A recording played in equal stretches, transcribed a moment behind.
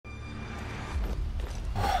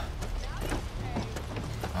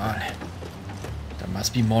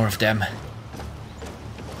Must be more of them.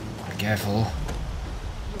 Be careful.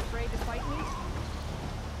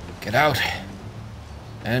 Get out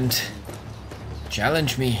and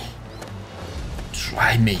challenge me.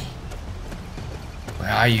 Try me. Where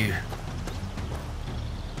are you?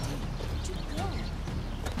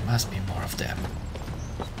 Must be more of them.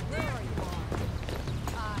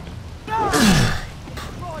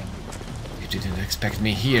 You didn't expect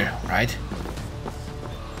me here, right?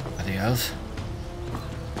 Anybody else?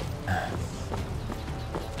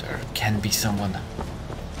 There can be someone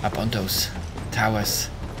up on those towers.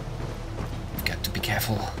 Got to be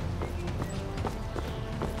careful.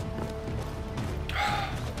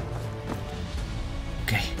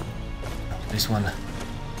 Okay. This one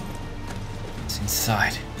is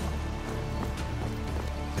inside.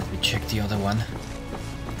 Let me check the other one.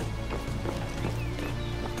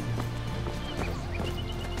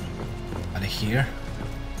 Are they here?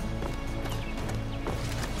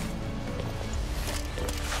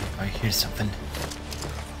 I hear something.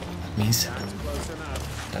 That means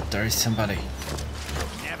that there is somebody.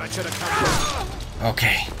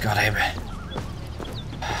 Okay, got him.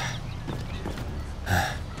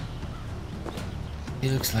 He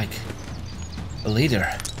looks like a leader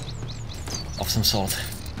of some sort,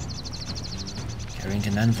 carrying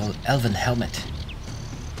an elven helmet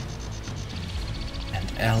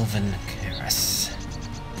and elven cuirass.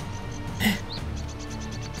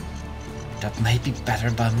 That may be better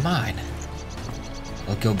than mine.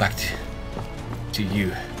 I'll go back to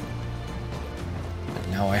you. But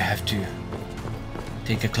now I have to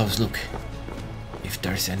take a close look if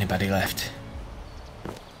there's anybody left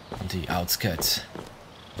on the outskirts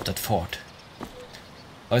of that fort.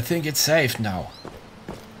 I think it's safe now.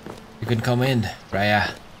 You can come in,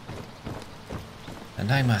 Raya.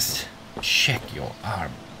 And I must check your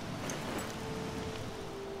arm.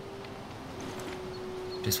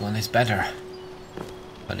 This one is better,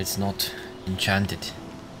 but it's not enchanted.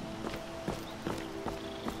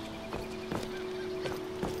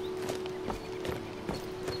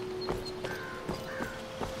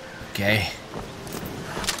 Okay.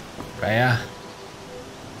 Raya,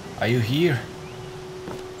 are you here?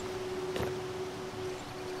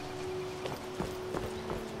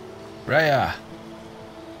 Raya!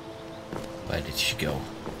 Where did she go?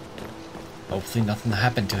 Hopefully nothing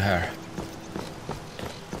happened to her.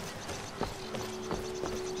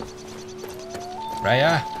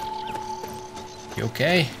 Raya? You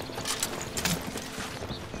okay?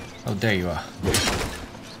 Oh, there you are.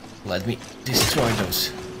 Let me destroy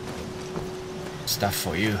those stuff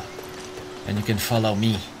for you. And you can follow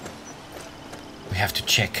me. We have to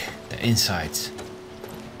check the insides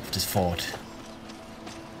of this fort.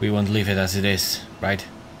 We won't leave it as it is, right?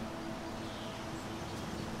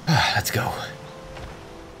 Let's go.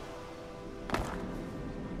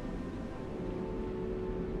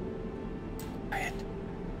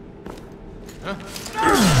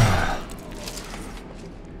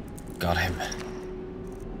 Got him.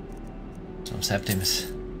 Some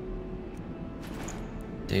septims.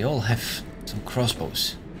 They all have some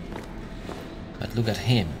crossbows. But look at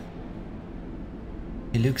him.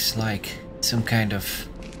 He looks like some kind of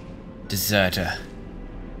deserter.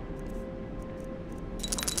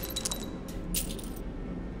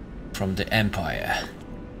 From the Empire.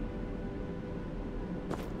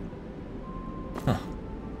 Huh.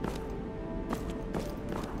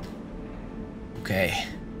 Okay.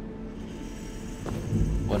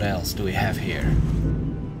 What else do we have here?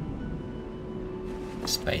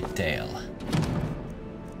 Spade tail.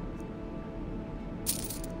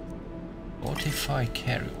 Fortify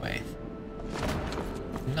carry weight.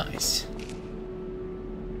 Nice.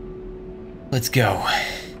 Let's go.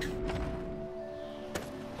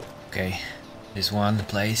 Okay, this one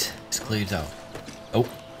place is cleared out. Oh.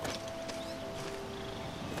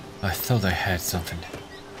 I thought I had something.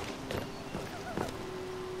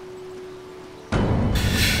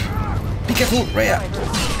 Be careful, Raya!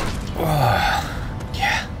 Oh,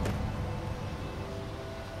 yeah.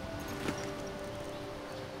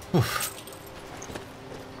 Oof.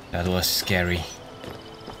 That was scary.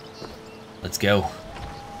 Let's go.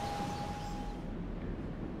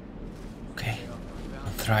 Okay,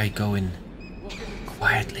 I'll try going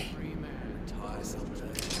quietly.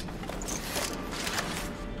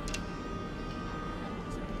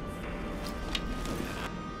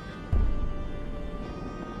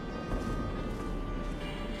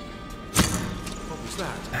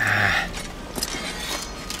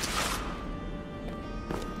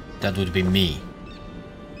 That would be me.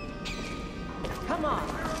 Come on.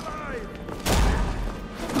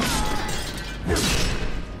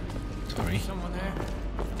 Sorry.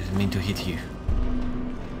 Didn't mean to hit you.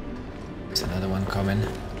 There's another one coming.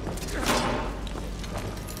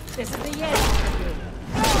 This is the end.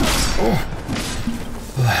 Oh,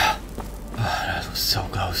 that was so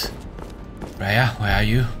close. Raya, where are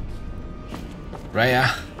you?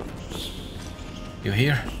 Raya? You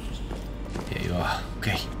here? Here you are.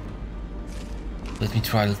 Okay. Let me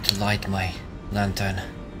try to light my lantern.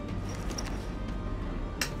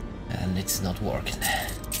 And it's not working.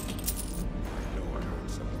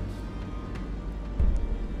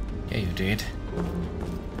 Yeah, you did.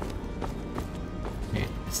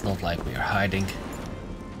 It's not like we are hiding.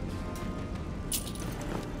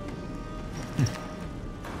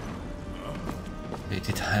 They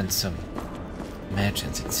did hand some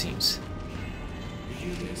merchants, it seems. There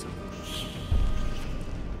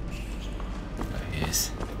he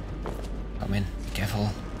is. Come in, be careful.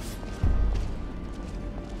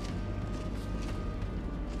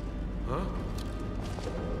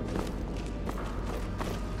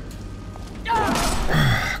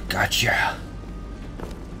 Gotcha.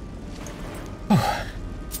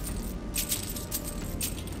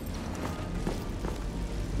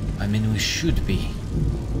 I mean, we should be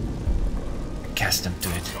accustomed to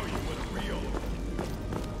it.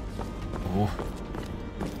 Oh.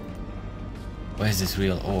 Where's this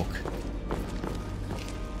real orc?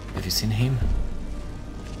 Have you seen him?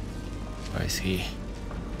 Where is he?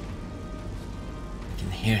 I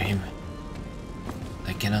can hear him.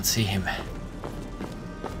 I cannot see him.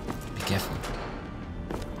 Be careful.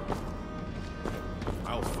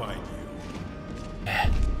 I'll find you. Yeah.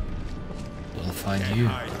 We'll find you.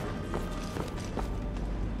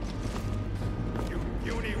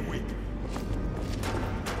 You need weak.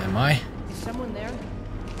 Am I? Is someone there?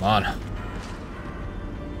 Come on.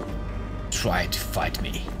 Try to fight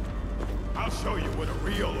me. I'll show you what a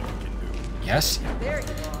real orc can do. Yes? There you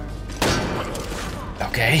are.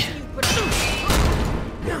 Okay.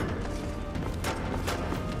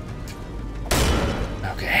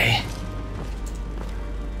 Okay.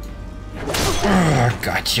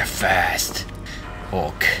 Gotcha fast,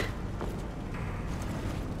 orc.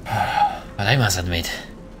 But I must admit,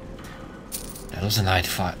 that was a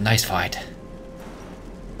nice fight.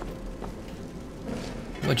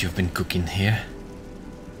 What you've been cooking here?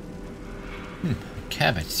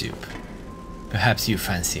 Cabbage soup. Perhaps you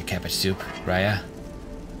fancy a cabbage soup, Raya?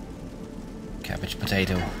 Cabbage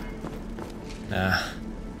potato. Nah,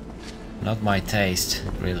 not my taste,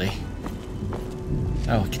 really.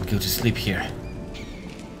 Oh, we can go to sleep here.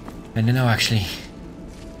 And you know, actually,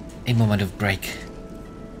 a moment of break.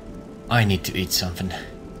 I need to eat something.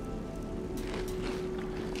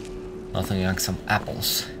 Nothing like some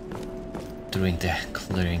apples during the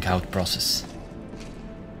clearing out process.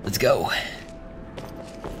 Let's go.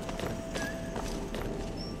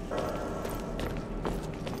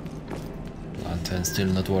 Lantern still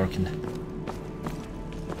not working.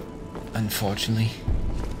 Unfortunately.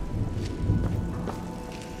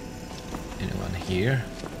 Anyone here?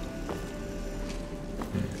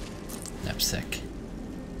 Knapsack.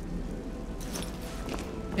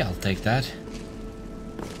 Yeah, I'll take that.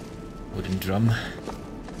 Wooden drum.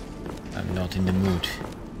 I'm not in the mood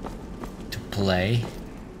to play.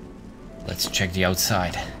 Let's check the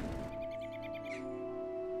outside.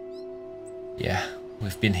 Yeah,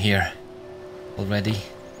 we've been here already.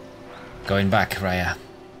 Going back, Raya.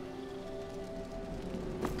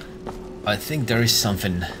 I think there is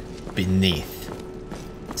something beneath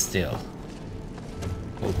still.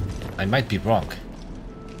 Oh, I might be wrong,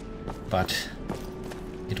 but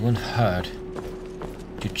it won't hurt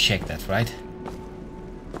to check that, right?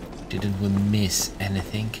 Didn't we miss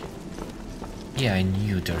anything? Yeah, I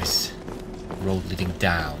knew there is a road leading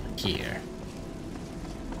down here.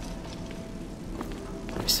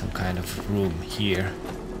 There's some kind of room here.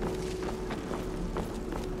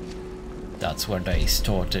 That's where they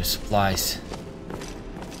stored their supplies.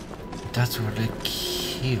 That's where they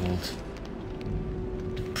killed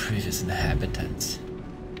the previous inhabitants.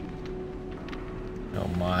 Oh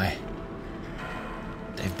my.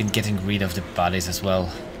 They've been getting rid of the bodies as well.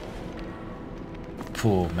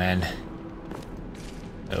 Poor man.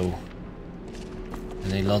 Oh.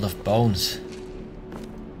 And a lot of bones.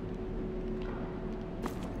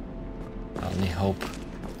 I only hope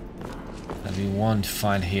that we won't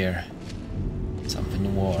find here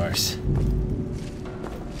something worse.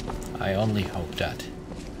 I only hope that.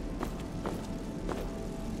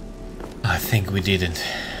 I think we didn't.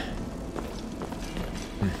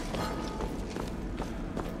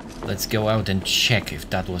 Let's go out and check if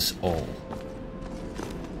that was all.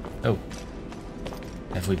 Oh.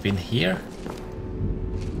 Have we been here?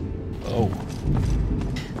 Oh.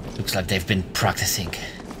 Looks like they've been practicing.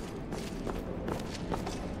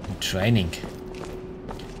 And training.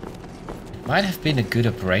 It might have been a good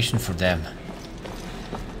operation for them.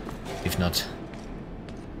 If not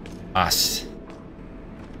us.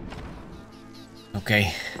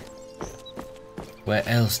 Okay. Where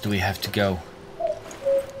else do we have to go?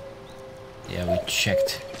 Yeah, we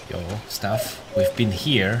checked your stuff. We've been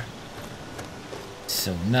here.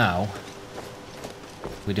 So now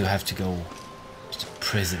we do have to go to the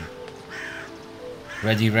prison.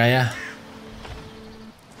 Ready, Raya?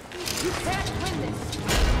 You can't win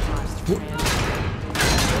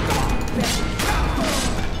this.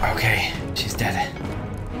 Okay, she's dead.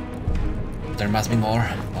 There must be more.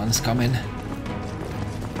 One's coming.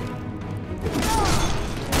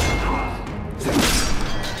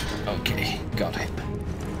 Okay, got him.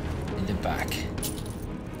 In the back.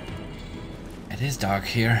 It is dark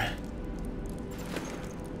here.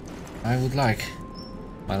 I would like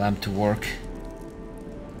my lamp to work.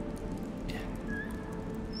 Yeah,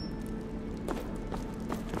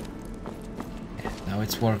 now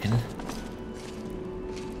it's working.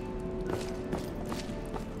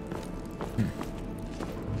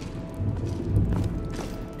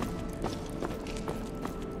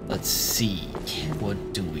 Let's see,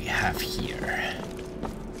 what do we have here?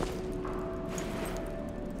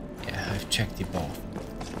 Yeah, I've checked the both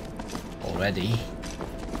already.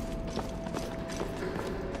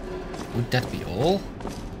 Would that be all?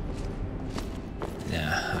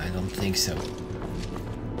 Nah, I don't think so.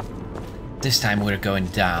 This time we're going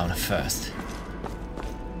down first.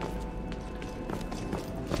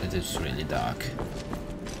 But it is really dark.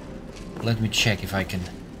 Let me check if I can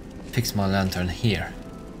fix my lantern here.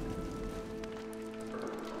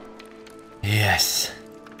 Yes,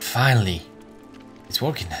 finally, it's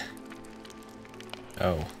working.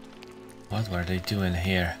 Oh, what were they doing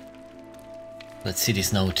here? Let's see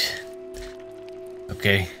this note.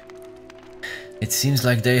 Okay, it seems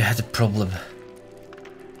like they had a problem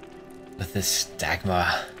with this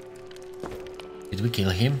Dagmar. Did we kill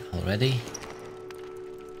him already?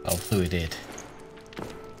 Hopefully we did,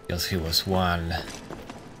 because he was one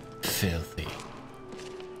filthy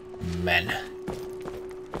man.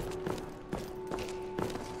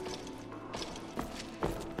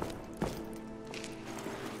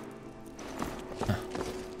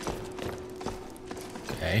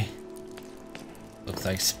 Okay. Looks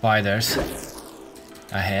like spiders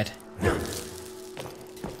ahead.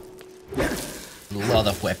 A lot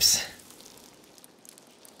of webs.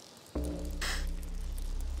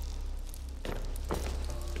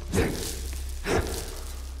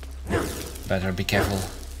 Better be careful.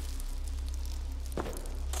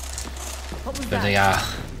 There they are.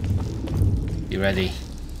 Be ready.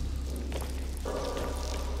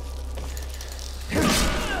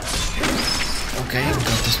 Okay, we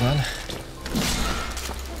got this one.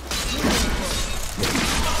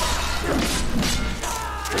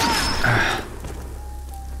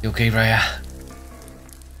 You okay, Raya?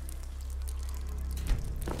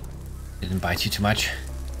 Didn't bite you too much?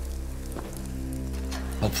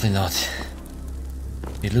 Hopefully not.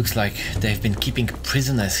 It looks like they've been keeping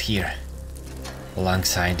prisoners here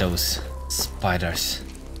alongside those spiders.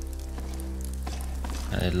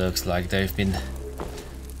 And it looks like they've been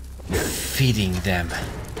feeding them.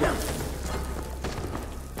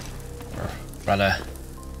 Or rather,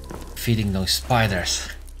 feeding those spiders.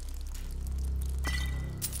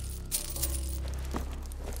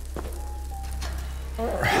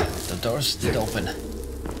 The doors did open,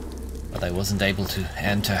 but I wasn't able to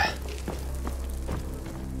enter.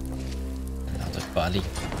 Another body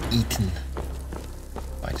eaten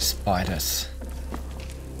by the spiders.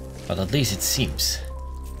 But at least it seems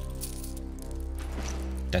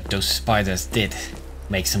that those spiders did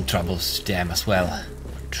make some troubles to them as well.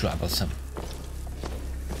 Troublesome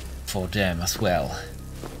for them as well.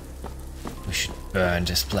 We should burn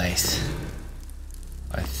this place,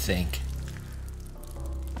 I think.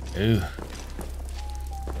 Ooh,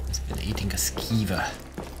 it's been eating a skeever.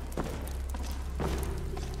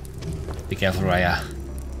 Be careful, Raya.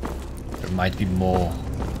 There might be more.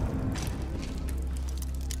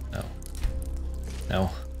 No.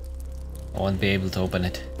 No. I won't be able to open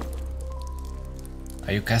it.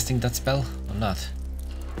 Are you casting that spell or not?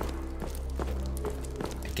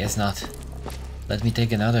 I guess not. Let me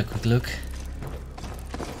take another quick look.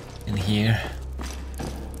 In here.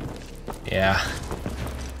 Yeah.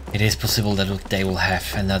 It is possible that they will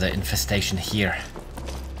have another infestation here.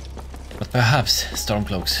 But perhaps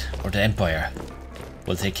Stormcloaks or the Empire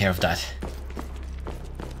will take care of that.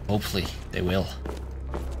 Hopefully they will.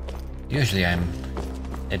 Usually I'm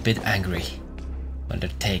a bit angry when they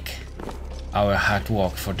take our hard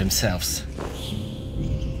work for themselves.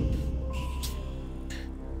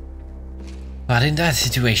 But in that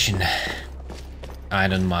situation, I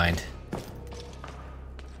don't mind.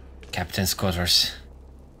 Captain's quarters.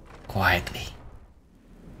 Quietly.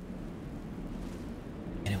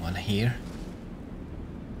 Anyone here?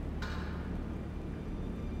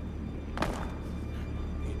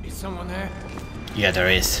 Is someone there? Yeah, there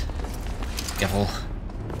is. Careful.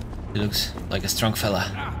 He looks like a strong fella.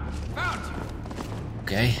 Found you.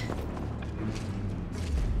 Okay.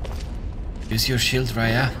 Use your shield,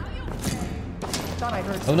 Raya. Thought I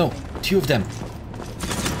heard Oh no, 2 of them.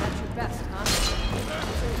 that's your best, huh?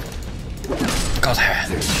 Got her.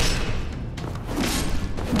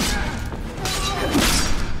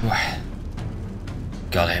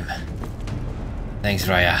 Got him. Thanks,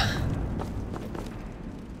 Raya.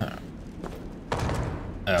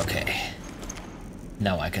 Okay.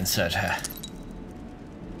 Now I can search her.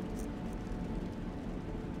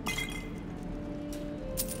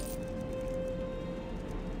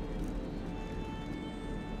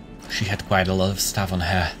 She had quite a lot of stuff on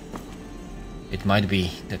her. It might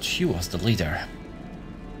be that she was the leader.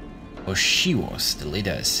 Or she was the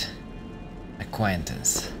leader's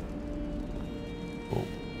acquaintance. Oh.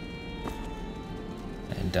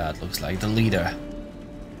 And that looks like the leader.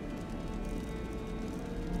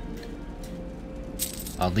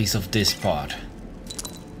 At least of this part.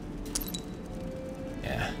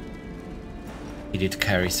 Yeah. He did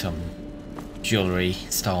carry some jewelry,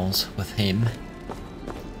 stones with him.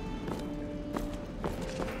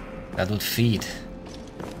 That would feed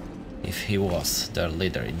if he was their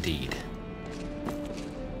leader indeed.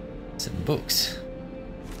 Some books.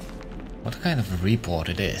 What kind of report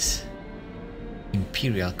it is?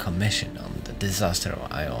 Imperial Commission on the Disaster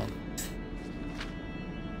of Ion.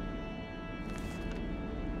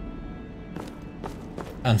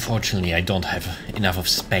 Unfortunately, I don't have enough of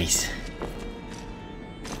space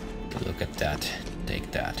to look at that. Take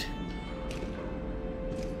that.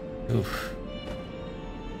 Oof.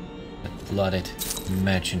 That blooded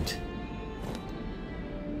merchant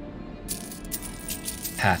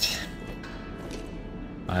hat.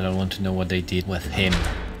 I don't want to know what they did with him.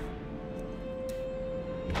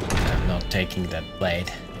 I'm not taking that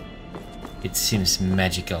blade. It seems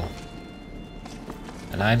magical.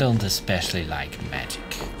 And I don't especially like magic.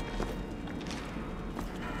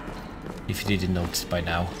 If you didn't notice by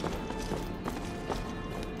now.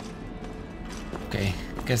 Okay,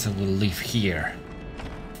 guess I will leave here.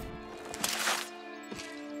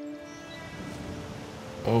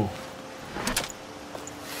 Oh.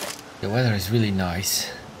 The weather is really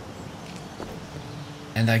nice.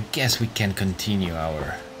 And I guess we can continue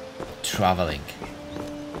our traveling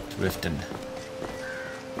to Riften.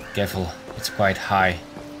 Careful, it's quite high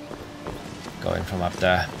going from up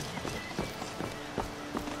there.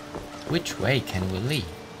 Which way can we leave?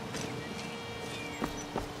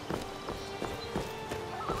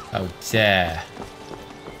 Oh, there.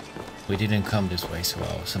 We didn't come this way, so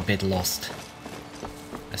I was a bit lost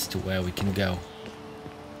as to where we can go.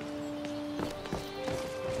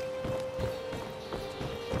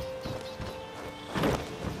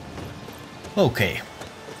 Okay,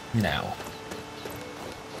 now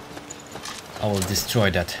I will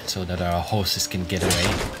destroy that so that our horses can get away.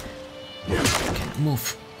 We can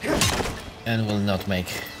move and will not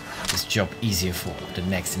make this job easier for the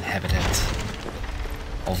next inhabitant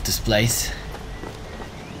of this place.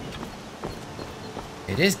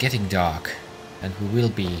 It is getting dark and we will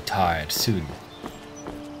be tired soon.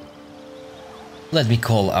 Let me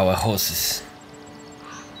call our horses.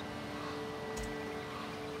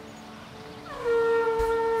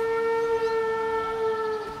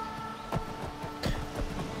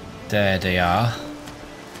 There they are.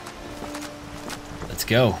 Let's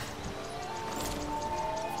go.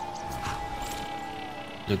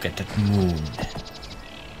 Look at that moon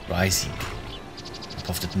rising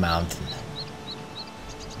above that mountain.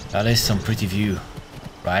 That is some pretty view,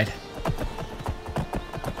 right?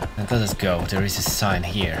 And let us go. There is a sign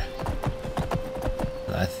here.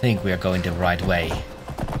 And I think we are going the right way.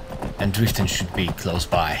 And Riften should be close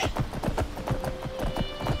by.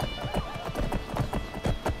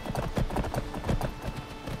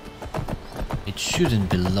 It shouldn't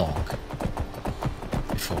be long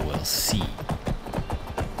before we'll see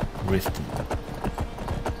Riften.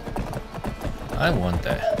 I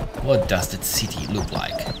wonder, what does that city look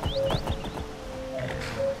like?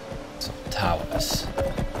 Some towers.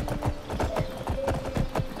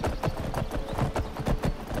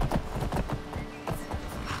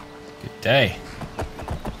 Good day.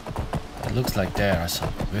 It looks like there are some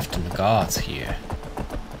Riften guards here.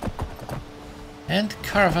 And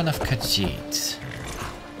caravan of Khajiits.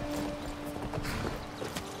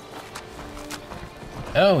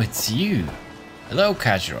 Oh, it's you. Hello,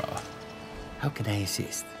 Casual. How can I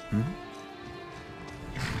assist?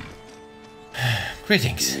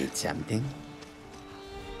 Greetings. Need something?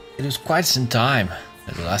 It was quite some time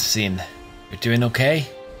at the last seen. You're doing okay?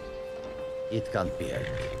 It can't be helped.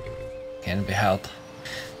 Can be helped.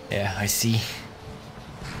 Yeah, I see.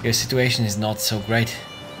 Your situation is not so great.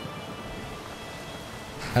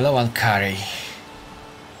 Hello, Ankari.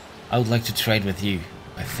 I would like to trade with you,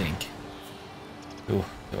 I think. Ooh,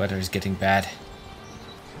 the weather is getting bad.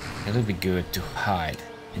 It'll be good to hide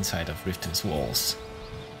inside of Riften's walls.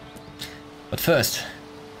 But first,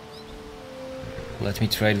 let me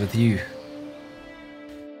trade with you.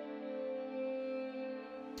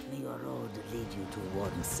 May your road lead you to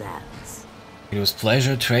warm sands. It was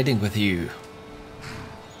pleasure trading with you.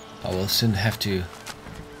 I will soon have to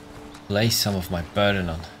lay some of my burden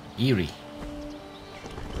on Eerie.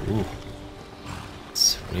 Ooh,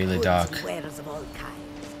 it's really dark. Goods and wares of all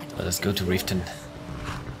kinds, and Let us go to Riften.